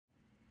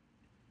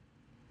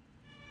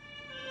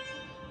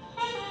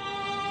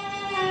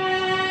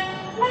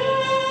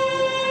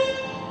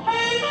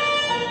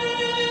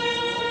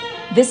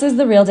This is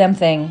The Real Damn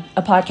Thing,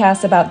 a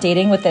podcast about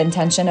dating with the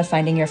intention of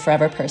finding your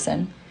forever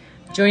person.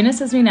 Join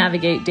us as we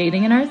navigate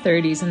dating in our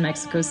 30s in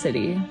Mexico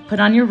City. Put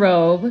on your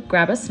robe,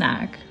 grab a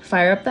snack,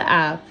 fire up the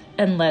app,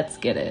 and let's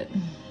get it.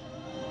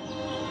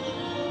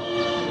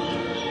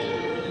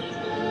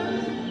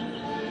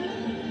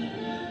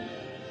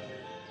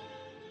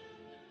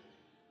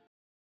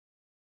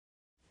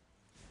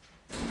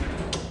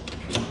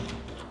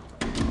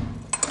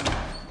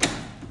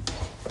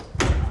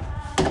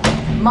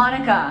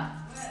 Monica.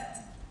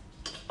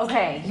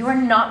 Okay, you are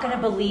not going to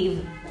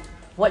believe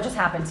what just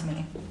happened to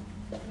me.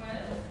 What?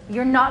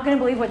 You're not going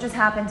to believe what just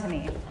happened to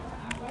me.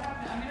 What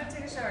happened? I'm going to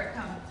take a shower.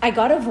 Come. I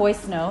got a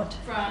voice note.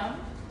 From?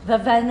 The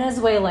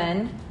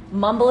Venezuelan,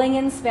 mumbling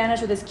in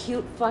Spanish with his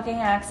cute fucking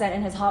accent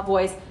and his hot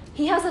voice.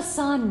 He has a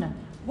son.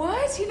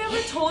 What? He never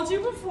told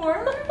you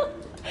before?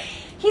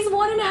 He's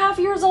 1.5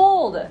 years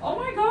old. Oh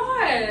my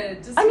god.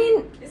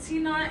 Is he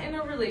not in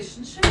a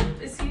relationship?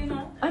 Is he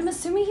not? I'm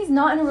assuming he's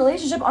not in a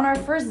relationship. On our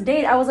first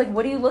date, I was like,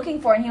 what are you looking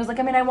for? And he was like,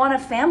 I want a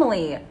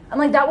family. I'm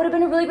like, that would have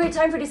been a really great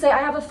time for you to say, I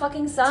have a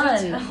fucking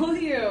son. To tell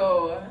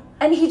you.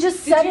 And he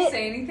just said it. Did you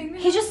say anything to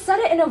him? He just said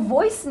it in a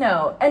voice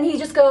note. And he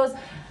just goes,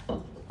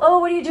 oh,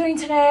 what are you doing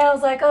today? I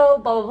was like, oh,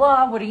 blah, blah,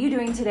 blah. What are you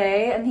doing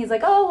today? And he's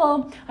like, oh,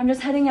 well, I'm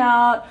just heading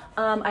out.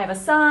 I have a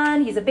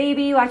son. He's a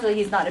baby. Well, actually,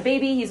 he's not a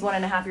baby. He's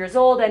 1.5 years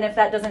old. And if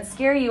that doesn't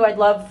scare you, I'd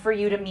love for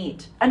you to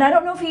meet. And I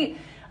don't know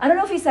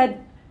if he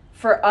said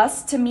for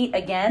us to meet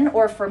again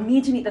or for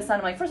me to meet the son.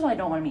 I'm like, first of all, I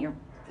don't want to meet your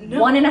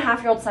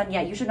 1.5-year-old son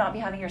yet. You should not be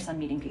having your son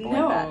meeting people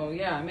like that. No,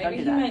 yeah. Maybe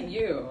he meant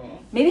you.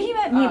 Maybe he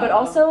meant me, but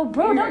also,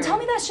 bro, weird. Don't tell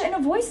me that shit in a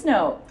voice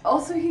note.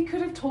 Also, he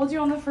could have told you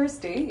on the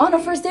first date. On a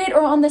first date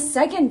or on the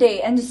second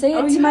date and to say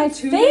it to my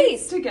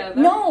face. Together?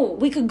 No,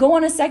 we could go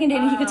on a second date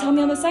and he could tell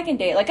me on the second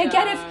date. Like,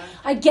 yeah.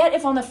 I get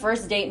if on the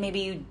first date maybe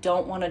you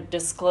don't want to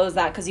disclose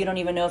that because you don't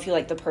even know if you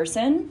like the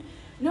person.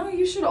 No,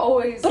 you should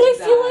always. But do I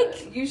that.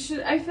 feel like you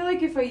should. I feel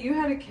like if you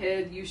had a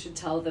kid, you should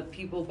tell the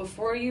people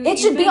before you. It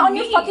should be on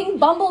your fucking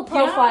Bumble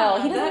profile.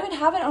 Yeah, he doesn't even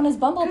have it on his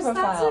Bumble profile.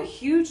 That's a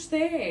huge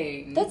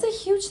thing. That's a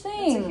huge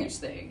thing. That's a huge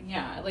thing.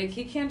 Yeah, like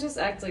he can't just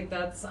act like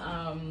that's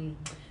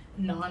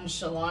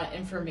nonchalant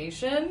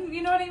information.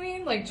 You know what I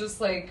mean? Like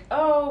just like,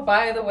 oh,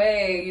 by the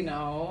way,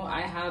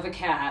 I have a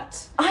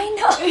cat. I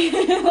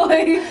know.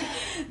 Like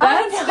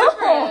that's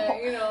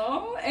different,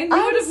 And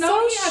you would have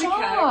known he had a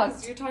cat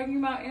because you're talking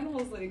about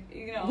animals, like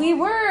We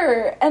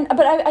were,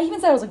 but I even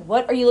said, I was like,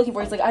 what are you looking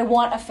for? He's like, I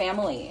want a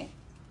family.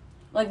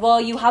 Like,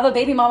 well, you have a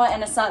baby mama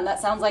and a son.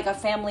 That sounds like a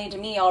family to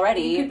me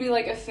already. It could be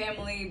like a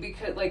family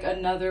because like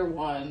another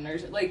one or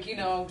like,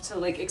 to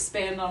like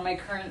expand on my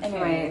current family.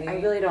 Anyway, I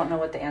really don't know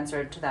what the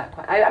answer to that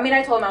question.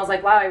 I told him, I was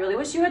like, wow, I really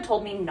wish you had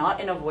told me not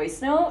in a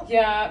voice note.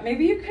 Yeah,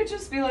 maybe you could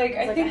just be like,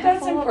 I think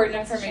that's important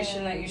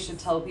information that you should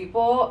tell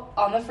people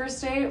on the first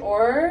date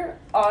or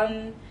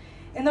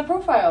in the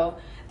profile.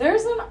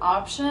 There's an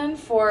option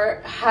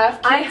for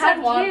have kids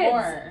and want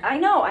more. I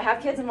know. I have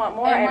kids and want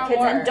more. I have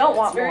kids and don't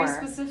want more. It's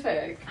very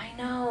specific. I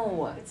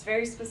know. It's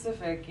very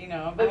specific,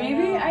 But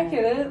maybe I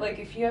get it. Like,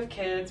 if you have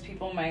kids,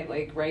 people might,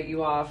 like, write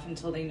you off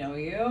until they know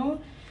you.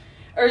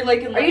 Or,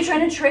 like... Are you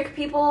trying to trick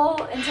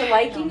people into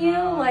liking you?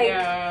 Like...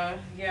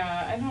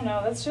 Yeah. I don't know.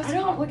 That's just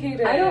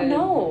complicated. I don't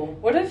know.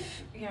 What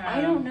if... Yeah.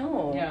 I don't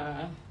know.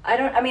 Yeah.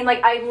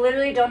 I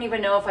literally don't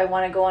even know if I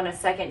want to go on a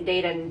second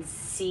date and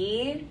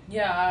see...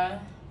 Yeah.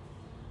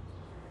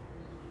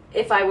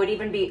 If I would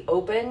even be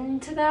open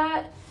to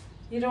that.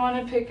 You don't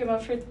want to pick him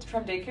up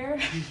from daycare?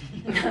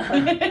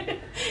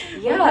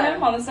 Yeah. With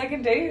him on the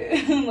second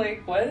date?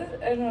 Like,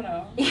 what? I don't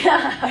know.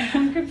 Yeah.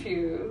 I'm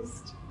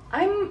confused.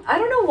 I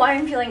don't know why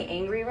I'm feeling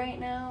angry right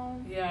now.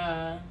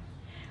 Yeah.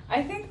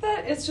 I think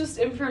that it's just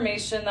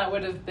information that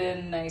would have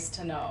been nice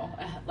to know.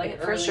 Like,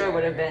 it for sure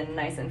would have been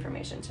nice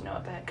information to know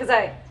about.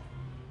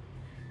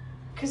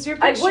 Because you're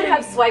I would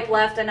have swiped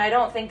left, and I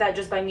don't think that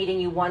just by meeting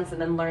you once and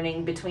then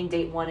learning between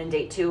date 1 and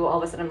date 2, all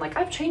of a sudden I'm like,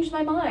 I've changed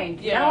my mind.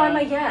 Yeah. Now I'm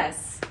a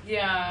yes.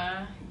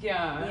 Yeah.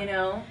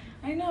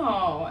 I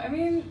know.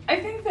 I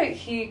think that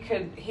he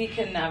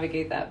can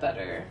navigate that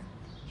better.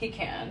 He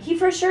can. He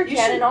for sure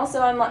can, and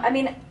also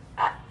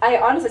I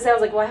honestly said, I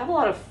was like, well, I have a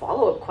lot of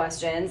follow-up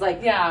questions.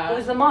 Like,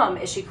 who's the mom?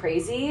 Is she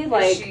crazy?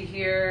 Like, is she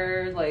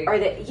here? Like, are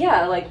they?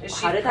 Yeah, like, is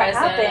how she did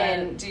present? that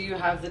happen? Do you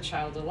have the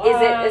child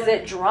alive? Is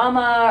it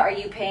drama? Are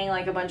you paying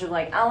like a bunch of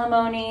like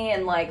alimony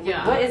and like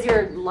what is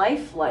your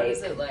life like? What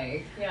is it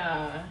like?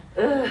 Yeah.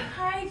 Ugh.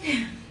 Hi.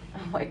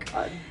 Oh my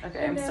god.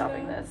 Okay, I'm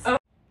stopping this. Oh.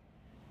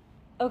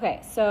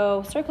 Okay,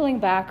 so circling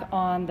back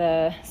on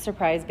the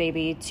surprise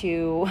baby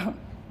to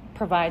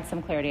provide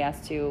some clarity as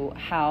to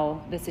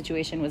how the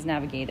situation was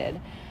navigated.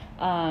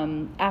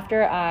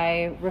 After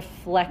I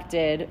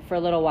reflected for a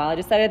little while, I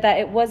decided that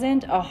it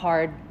wasn't a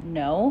hard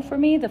no for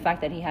me, the fact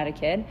that he had a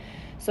kid.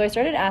 So I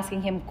started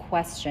asking him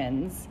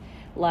questions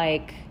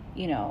like,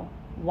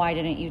 why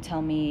didn't you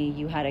tell me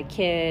you had a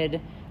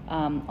kid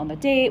on the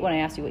date when I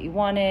asked you what you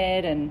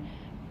wanted?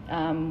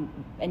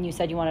 And you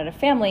said you wanted a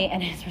family.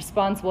 And his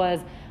response was,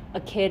 a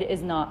kid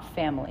is not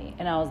family.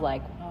 And I was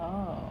like,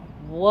 oh,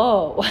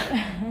 whoa.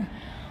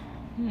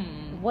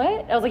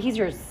 what? I was like, he's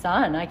your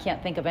son. I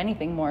can't think of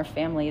anything more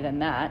family than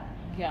that.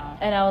 Yeah.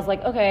 And I was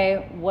like,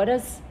 okay, what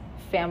does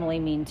family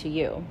mean to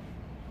you?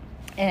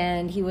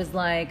 And he was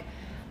like,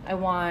 I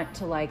want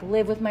to like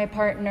live with my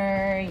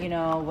partner, you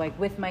know, like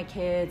with my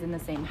kids in the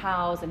same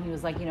house. And he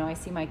was like, you know, I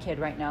see my kid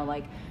right now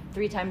like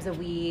 3 times a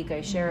week.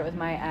 I share it with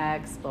my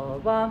ex, blah, blah,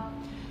 blah.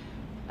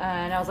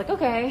 And I was like,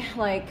 okay,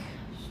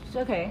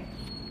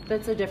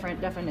 that's a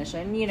different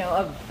definition, you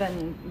know,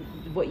 than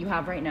what you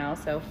have right now.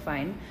 So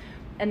fine.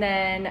 And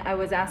then I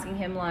was asking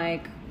him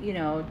like, you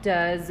know,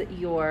 does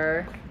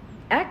your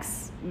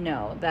ex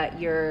know that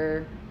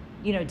you're,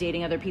 you know,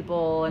 dating other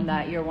people and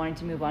that you're wanting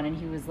to move on? And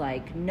he was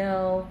like,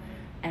 no,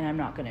 and I'm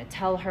not going to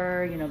tell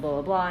her, you know, blah,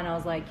 blah, blah. And I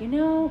was like, you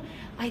know,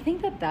 I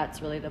think that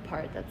that's really the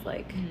part that's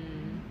like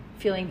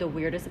feeling the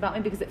weirdest about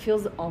me, because it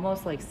feels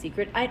almost like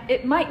secret.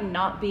 It might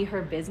not be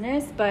her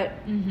business, but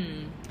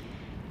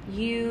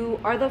you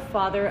are the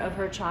father of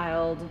her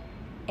child,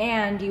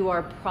 and you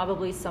are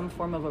probably some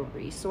form of a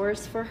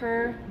resource for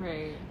her.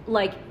 Right.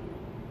 Like,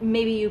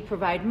 maybe you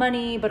provide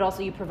money, but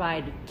also you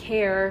provide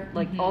care,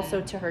 like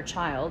also to her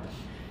child.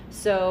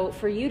 So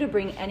for you to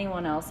bring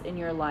anyone else in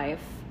your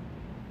life,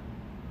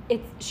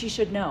 she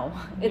should know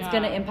it's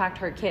going to impact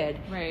her kid.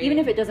 Right. Even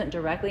if it doesn't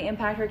directly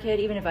impact her kid,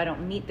 even if I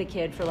don't meet the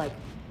kid for like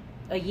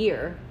a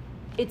year,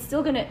 it's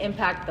still going to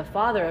impact the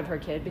father of her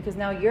kid, because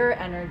now your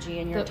energy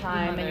and your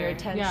time and your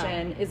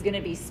attention is going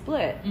to be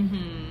split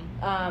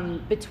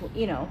between,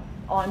 you know,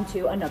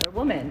 onto another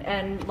woman.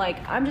 And like,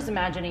 I'm just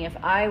imagining if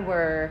I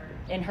were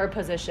in her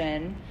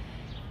position,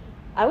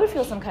 I would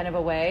feel some kind of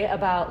a way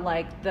about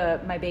like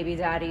my baby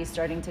daddy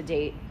starting to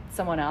date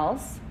someone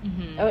else.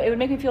 It would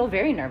make me feel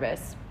very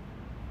nervous.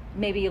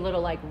 Maybe a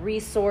little like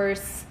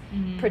resource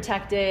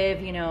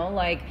protective, you know,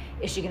 like,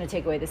 is she going to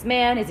take away this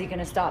man? Is he going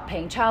to stop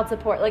paying child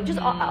support? Like just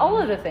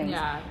all of the things.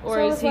 Yeah. Or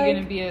so is he like,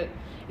 going to be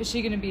is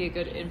she going to be a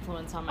good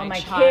influence on my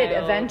child? Kid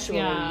eventually?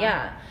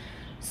 Yeah.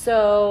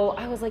 So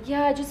I was like,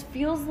 yeah, it just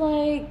feels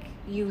like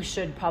you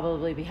should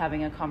probably be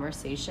having a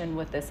conversation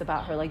with this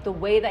about her. Like the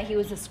way that he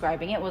was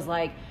describing it was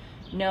like,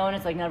 no, and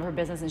it's like none of her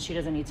business and she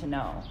doesn't need to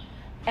know.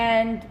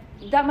 And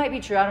that might be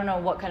true. I don't know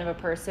what kind of a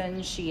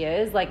person she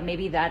is. Like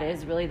maybe that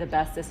is really the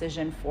best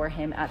decision for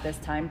him at this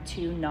time,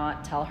 to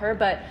not tell her.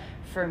 But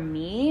for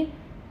me,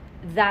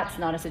 that's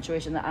not a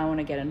situation that I want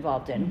to get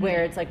involved in,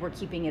 where it's like we're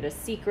keeping it a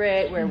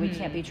secret, where we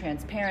can't be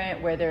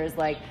transparent, where there's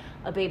like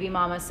a baby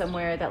mama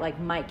somewhere that like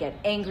might get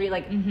angry.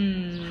 Like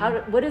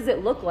what does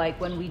it look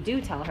like when we do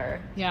tell her?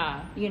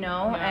 Yeah. You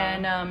know? Yeah.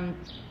 And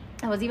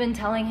I was even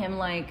telling him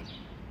like,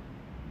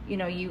 you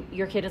know,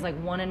 your kid is like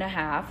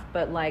 1.5,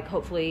 but like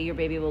hopefully your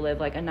baby will live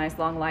like a nice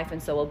long life,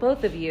 and so will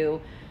both of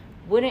you.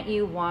 Wouldn't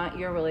you want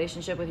your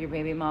relationship with your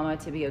baby mama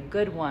to be a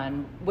good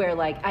one, where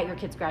like at your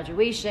kid's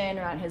graduation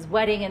or at his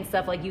wedding and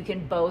stuff, like you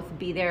can both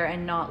be there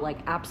and not like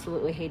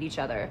absolutely hate each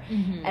other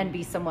and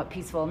be somewhat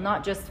peaceful,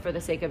 not just for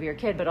the sake of your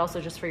kid, but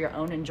also just for your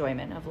own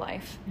enjoyment of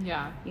life.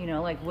 Yeah. You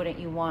know, like wouldn't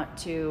you want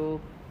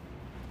to?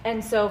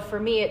 And so for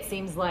me, it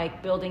seems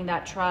like building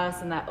that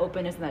trust and that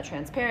openness and that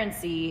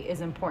transparency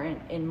is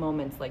important in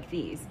moments like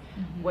these,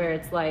 where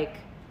it's like,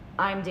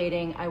 I'm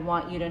dating, I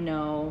want you to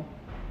know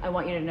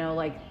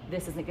like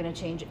this isn't going to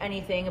change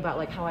anything about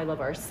like how I love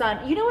our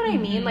son. You know what I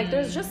mean? Like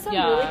there's just some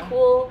really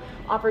cool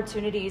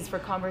opportunities for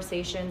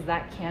conversations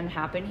that can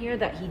happen here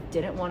that he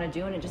didn't want to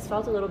do, and it just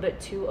felt a little bit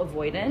too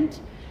avoidant.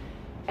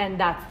 And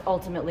that's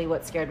ultimately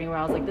what scared me, where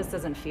I was like, this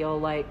doesn't feel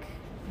like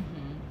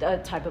a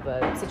type of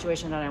a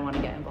situation that I want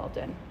to get involved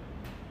in.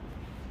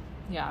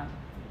 Yeah.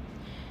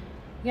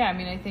 Yeah, I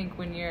mean, I think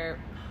when you're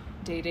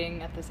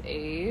dating at this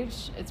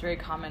age, it's very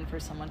common for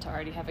someone to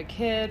already have a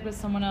kid with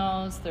someone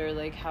else. They're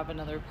like have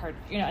another part,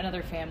 you know,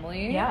 another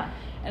family. Yeah.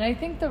 And I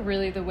think the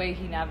way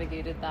he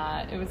navigated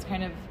that, it was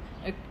kind of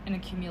an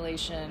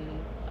accumulation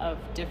of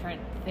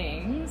different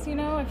things, you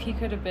know. If he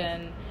could have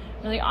been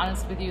really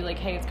honest with you, like,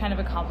 hey, it's kind of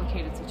a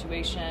complicated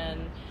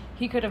situation,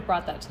 he could have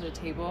brought that to the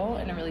table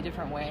in a really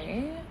different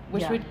way,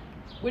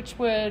 which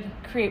would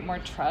create more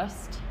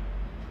trust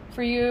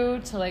for you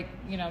to, like,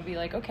 you know, be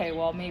like, okay,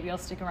 well, maybe I'll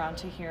stick around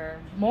to hear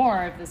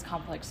more of this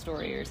complex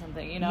story or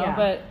something, you know.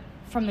 But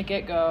from the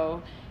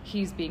get-go,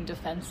 he's being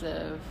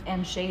defensive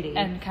and shady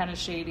and kind of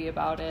shady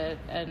about it.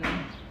 And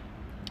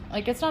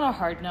like, it's not a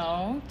hard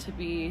no to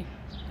be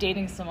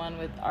dating someone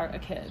with a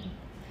kid,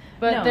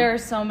 but there are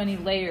so many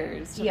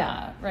layers to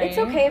that, right? It's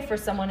okay if for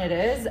someone it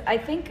is. I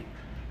think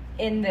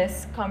in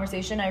this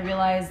conversation, I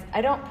realized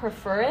I don't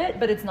prefer it,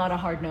 but it's not a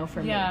hard no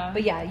for me.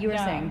 But you were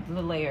saying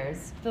the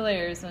layers. The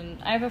layers. And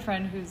I have a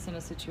friend who's in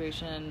a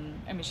situation,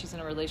 I mean, she's in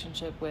a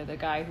relationship with a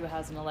guy who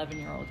has an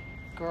 11-year-old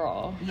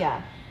girl.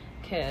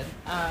 Kid.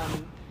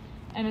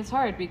 And it's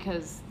hard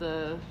because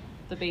the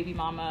baby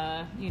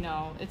mama, you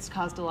know, it's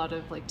caused a lot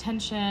of, like,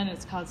 tension.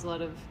 It's caused a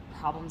lot of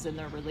problems in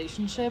their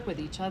relationship with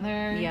each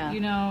other, you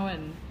know,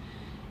 and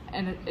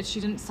she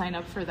didn't sign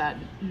up for that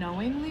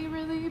knowingly,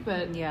 really,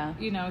 but,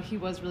 you know, he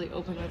was really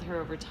open with her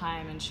over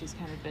time, and she's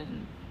kind of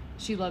been,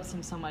 she loves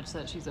him so much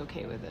that she's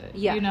okay with it,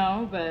 you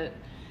know, but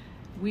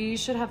we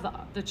should have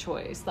the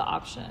choice, the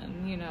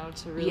option, you know,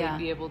 to really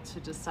be able to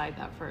decide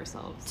that for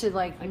ourselves. To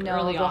like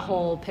know the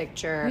whole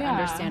picture,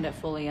 understand it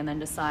fully, and then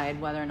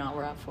decide whether or not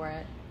we're up for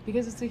it.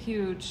 Because it's a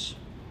huge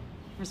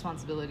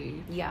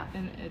responsibility. Yeah.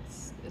 And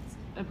it's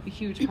a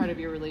huge part of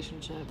your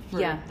relationship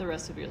for the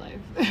rest of your life.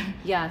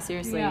 Yeah,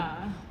 seriously.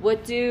 Yeah.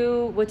 What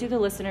do the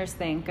listeners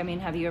think? I mean,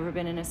 have you ever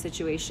been in a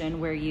situation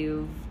where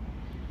you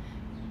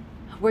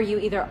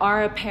either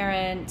are a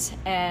parent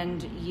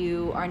and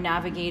you are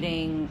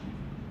navigating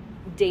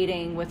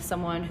dating with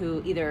someone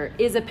who either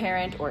is a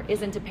parent or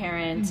isn't a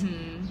parent?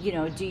 Mm-hmm. You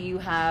know, do you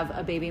have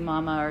a baby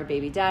mama or a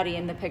baby daddy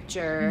in the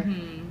picture?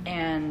 Mm-hmm.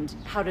 And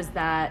how does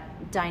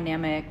that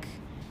dynamic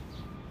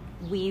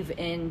weave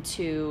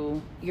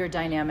into your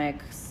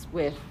dynamics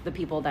with the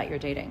people that you're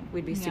dating?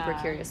 We'd be super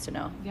curious to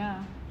know.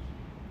 Yeah.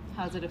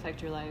 How does it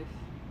affect your life?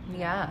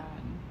 Yeah.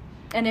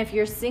 And if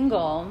you're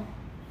single,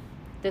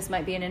 this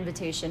might be an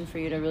invitation for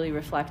you to really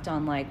reflect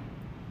on like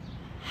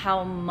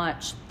how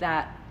much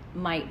that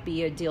might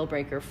be a deal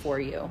breaker for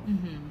you.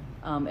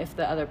 Mm-hmm. If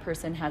the other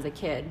person has a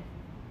kid.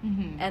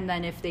 Mm-hmm. And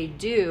then if they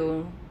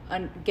do,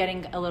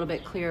 getting a little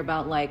bit clear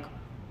about like,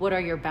 what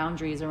are your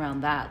boundaries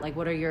around that? Like,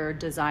 what are your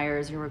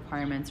desires, your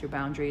requirements, your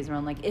boundaries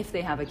around, like, if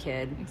they have a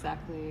kid?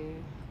 Exactly.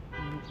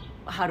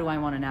 How do I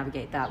want to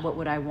navigate that? What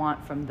would I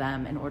want from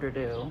them in order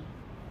to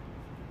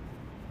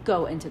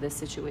go into this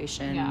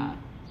situation and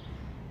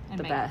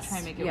the best? Try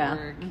and make it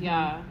work. Mm-hmm.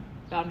 Yeah.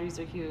 Boundaries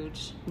are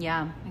huge.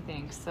 Yeah. I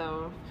think.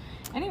 So,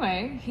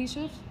 anyway, he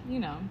should have, you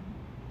know,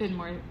 been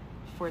more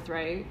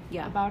forthright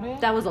about it.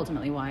 That was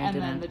ultimately why I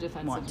didn't and then the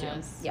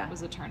defensiveness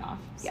was a turnoff.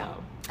 Yeah.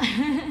 So.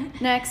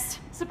 Next.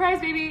 Surprise,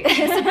 baby.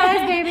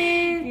 Surprise,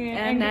 baby.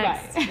 And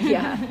next.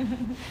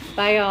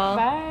 Bye y'all.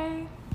 Bye.